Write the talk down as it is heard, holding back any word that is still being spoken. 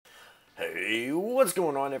Hey, what's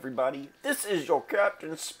going on, everybody? This is your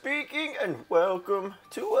captain speaking, and welcome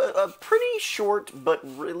to a pretty short but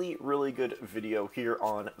really good video here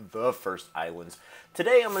on the First Islands.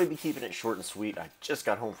 Today I'm going to be keeping it short and sweet. I just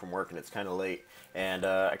got home from work and it's kind of late, and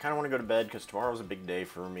I kind of want to go to bed because tomorrow's a big day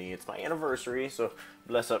for me. It's my anniversary, so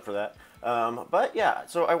bless up for that. But yeah,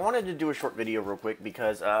 so I wanted to do a short video real quick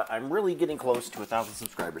because I'm really getting close to 1,000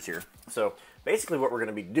 subscribers here. So basically what we're going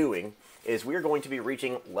to be doing is we are going to be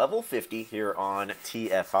reaching level 50 here on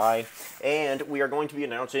TFI, and we are going to be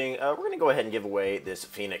announcing, we're going to go ahead and give away this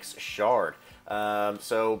Phoenix Shard.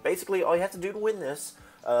 So basically all you have to do to win this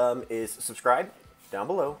is subscribe down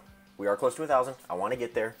below. We are close to 1,000. I want to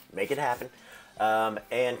get there, make it happen.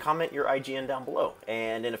 And comment your IGN down below.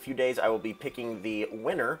 And in a few days I will be picking the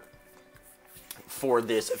winner for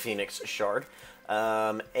this Phoenix Shard.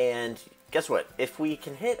 And guess what? If we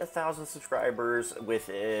can hit 1,000 subscribers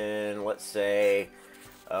within, let's say,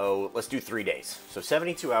 let's do 3 days. So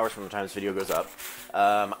 72 hours from the time this video goes up,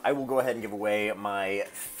 I will go ahead and give away my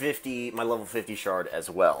level 50 shard as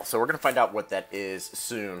well. So we're going to find out what that is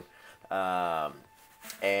soon.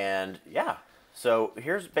 And yeah, so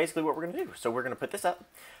here's basically what we're going to do. So we're going to put this up,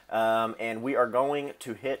 and we are going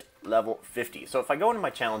to hit level 50. So if I go into my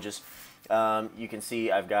challenges, you can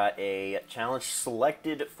see I've got a challenge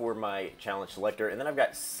selected for my challenge selector, and then I've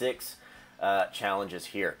got 6 challenges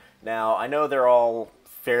here. Now, I know they're all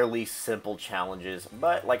fairly simple challenges,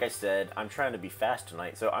 but like I said, I'm trying to be fast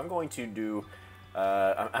tonight, so I'm going to do,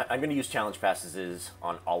 I'm going to use challenge passes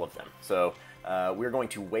on all of them. So we're going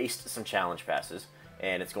to waste some challenge passes,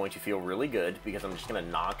 and it's going to feel really good because I'm just going to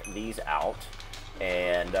knock these out,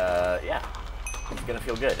 and yeah. It's going to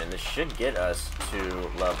feel good, and this should get us to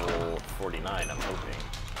level 49, I'm hoping.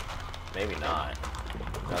 Maybe not.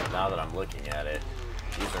 Now that I'm looking at it,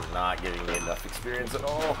 these are not giving me enough experience at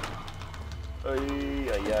all. Ay,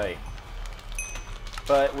 ay, ay.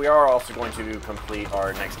 But we are also going to complete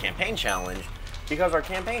our next campaign challenge, because our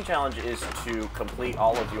campaign challenge is to complete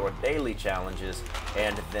all of your daily challenges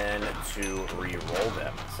and then to re-roll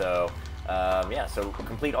them. So yeah, so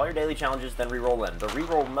complete all your daily challenges, then re-roll them. The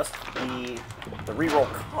re-roll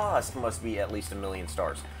cost must be at least 1,000,000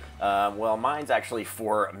 stars. Well, mine's actually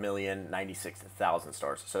 4,096,000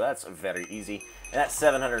 stars, so that's very easy. And that's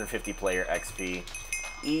 750 player XP.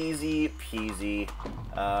 Easy peasy.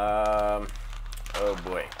 Oh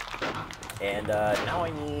boy. And now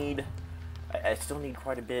I still need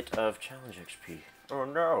quite a bit of challenge XP. Oh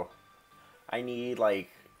no. I need like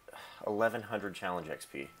 1,100 challenge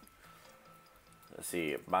XP. Let's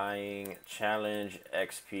see, buying challenge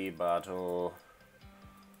XP bottle.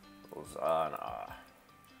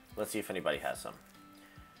 Let's see if anybody has some.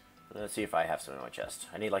 Let's see if I have some in my chest.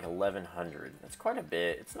 I need like 1,100. That's quite a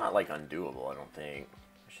bit. It's not like undoable, I don't think.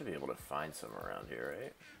 I should be able to find some around here,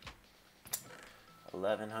 right?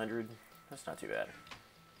 1,100. That's not too bad.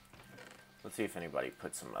 Let's see if anybody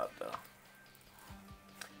puts some up though.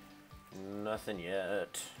 Nothing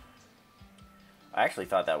yet. I actually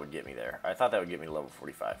thought that would get me there. I thought that would get me to level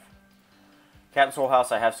 45. Captain Soul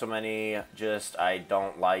House, I have so many, just I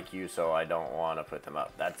don't like you, so I don't want to put them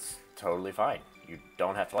up. That's totally fine. You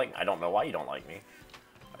don't have to like me. I don't know why you don't like me.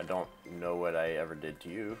 I don't know what I ever did to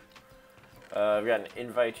you. I've got an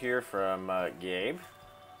invite here from Gabe.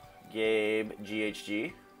 Gabe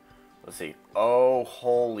GHG. Let's see. Oh,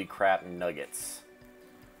 holy crap, nuggets.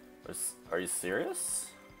 Are you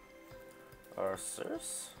serious? Are you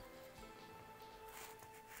serious?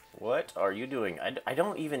 What are you doing? I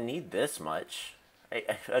don't even need this much.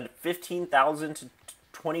 15,000 to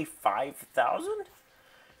 25,000?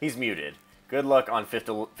 He's muted. Good luck on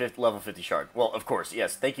level 50 shard. Well, of course,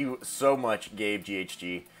 yes. Thank you so much, Gabe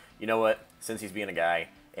GHG. You know what? Since he's being a guy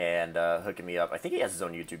and hooking me up, I think he has his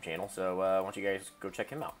own YouTube channel, so I want you guys go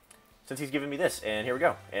check him out. Since he's giving me this, and here we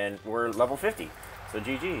go. And we're level 50. So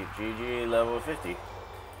GG level 50.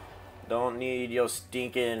 Don't need your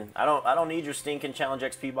stinking. I don't need your stinking challenge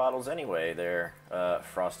XP bottles anyway. There,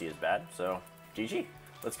 Frosty is bad. So, GG.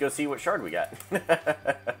 Let's go see what shard we got.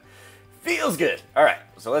 Feels good. All right,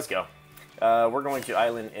 so let's go. We're going to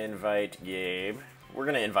island invite Gabe. We're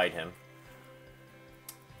gonna invite him.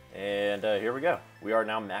 And here we go. We are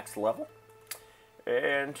now max level.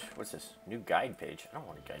 And what's this? New guide page. I don't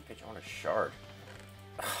want a guide page. I want a shard.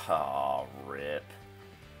 Oh, rip.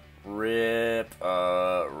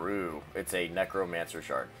 Rip-a-roo. It's a necromancer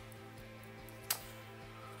shard.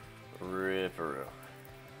 Rip-a-roo.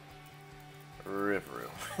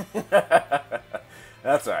 Rip-a-roo.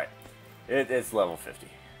 That's alright. It's level 50.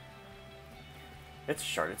 It's a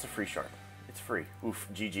shard. It's a free shard. It's free. Oof,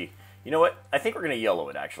 GG. You know what? I think we're going to yellow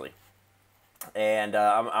it, actually. And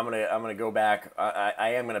I'm gonna go back.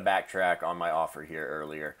 I am gonna backtrack on my offer here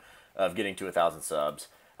earlier of getting to 1,000 subs.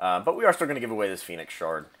 But we are still gonna give away this Phoenix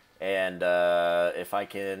Shard. And if I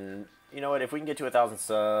can, you know what? If we can get to 1,000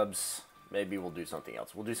 subs, maybe we'll do something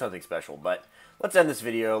else. We'll do something special. But let's end this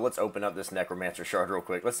video. Let's open up this Necromancer Shard real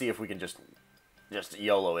quick. Let's see if we can just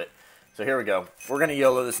YOLO it. So here we go. We're gonna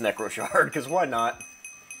YOLO this Necro Shard because why not?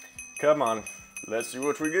 Come on, let's see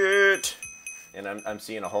what we get. And I'm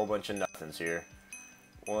seeing a whole bunch of nothings here.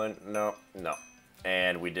 One, no,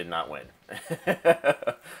 and we did not win.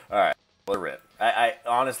 All right, what a rip. I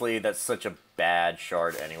honestly, that's such a bad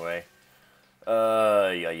shard anyway.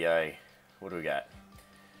 Yay. What do we got?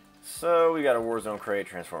 So we got a Warzone crate,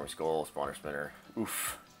 Transforming Skull, Spawner Spinner.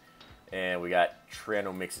 Oof. And we got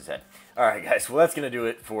Trano Mix's head. Alright guys, well that's going to do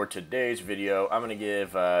it for today's video. I'm going to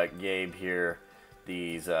give Gabe here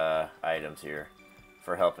these items here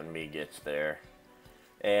for helping me get there.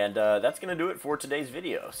 And that's going to do it for today's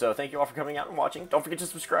video. So thank you all for coming out and watching. Don't forget to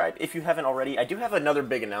subscribe if you haven't already. I do have another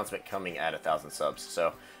big announcement coming at 1,000 subs.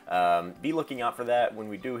 So be looking out for that when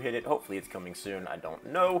we do hit it. Hopefully it's coming soon. I don't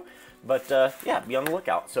know. But yeah, be on the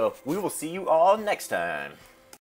lookout. So we will see you all next time.